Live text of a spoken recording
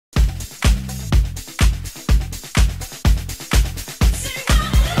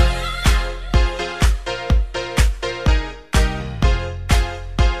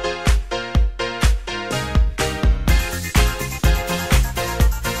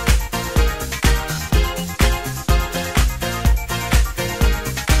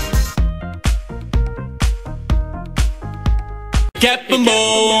Ik heb een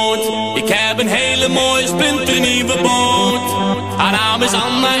boot, ik heb een hele mooie splinternieuwe boot. Haar naam is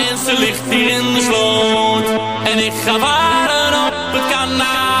Anna en ze ligt hier in de sloot. En ik ga varen op het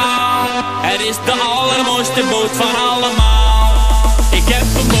kanaal. Het is de allermooiste boot van allemaal. Ik heb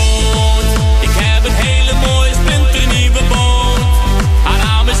een boot, ik heb een hele mooie splinternieuwe boot. Haar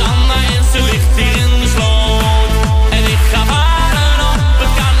naam is Anna en ze ligt hier in de sloot. En ik ga varen op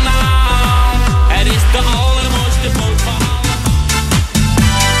het kanaal. Het is de allermooiste boot van allemaal.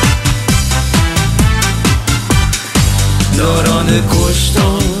 Daar aan de kust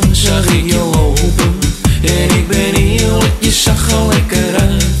staan zag ik jou